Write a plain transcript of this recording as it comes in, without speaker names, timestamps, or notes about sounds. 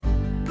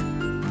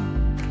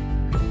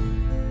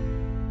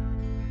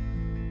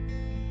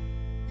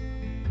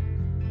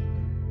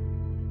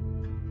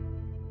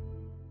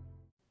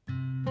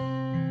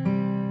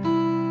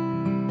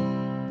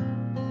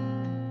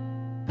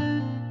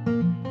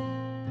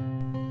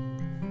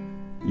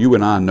You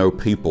and I know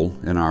people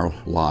in our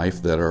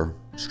life that are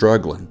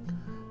struggling,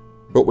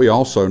 but we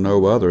also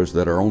know others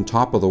that are on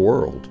top of the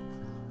world.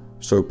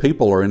 So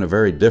people are in a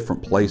very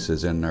different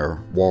places in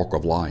their walk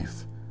of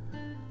life.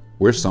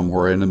 We're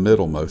somewhere in the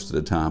middle most of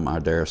the time, I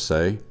dare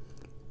say,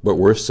 but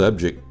we're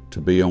subject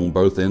to be on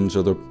both ends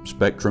of the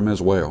spectrum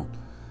as well.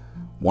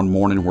 One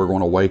morning we're going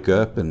to wake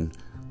up and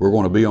we're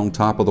going to be on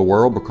top of the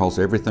world because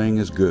everything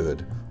is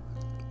good.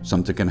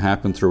 Something can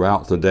happen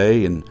throughout the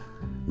day and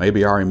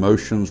maybe our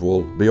emotions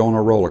will be on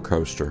a roller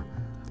coaster.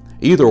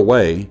 Either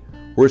way,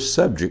 we're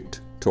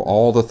subject to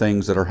all the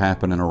things that are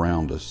happening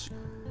around us,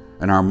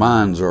 and our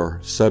minds are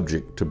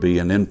subject to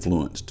being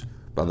influenced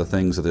by the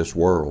things of this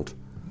world,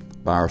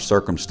 by our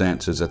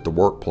circumstances at the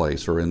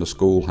workplace or in the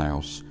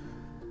schoolhouse.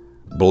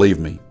 Believe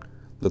me,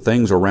 the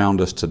things around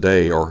us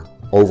today are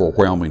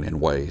overwhelming in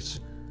ways,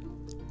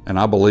 and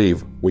I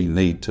believe we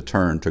need to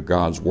turn to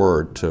God's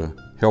Word to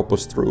help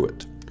us through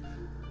it.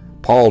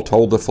 Paul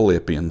told the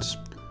Philippians,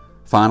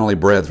 "Finally,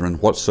 brethren,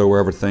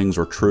 whatsoever things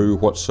are true,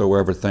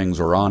 whatsoever things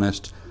are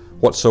honest,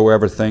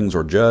 whatsoever things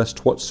are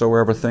just,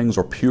 whatsoever things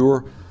are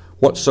pure,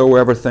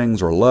 whatsoever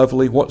things are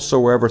lovely,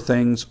 whatsoever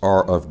things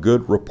are of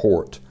good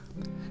report,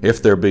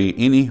 if there be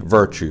any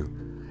virtue,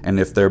 and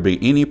if there be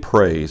any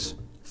praise,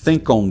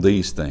 think on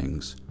these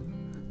things.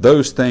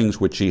 Those things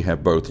which ye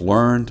have both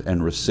learned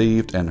and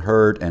received and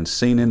heard and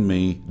seen in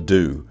me,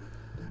 do,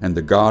 and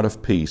the God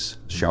of peace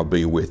shall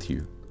be with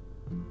you."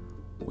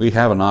 We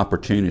have an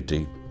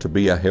opportunity to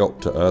be a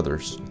help to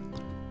others,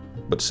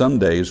 but some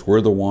days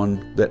we're the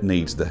one that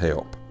needs the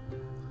help.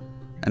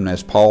 And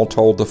as Paul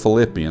told the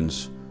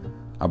Philippians,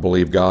 I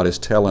believe God is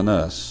telling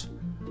us,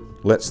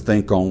 let's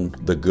think on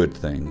the good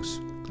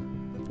things.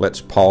 Let's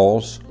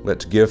pause,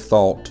 let's give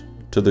thought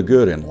to the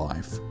good in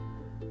life.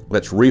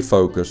 Let's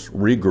refocus,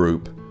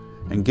 regroup,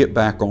 and get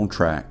back on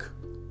track.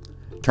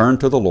 Turn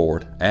to the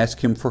Lord,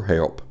 ask Him for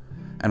help,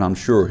 and I'm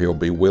sure He'll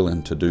be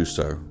willing to do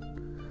so.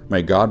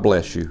 May God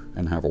bless you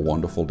and have a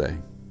wonderful day.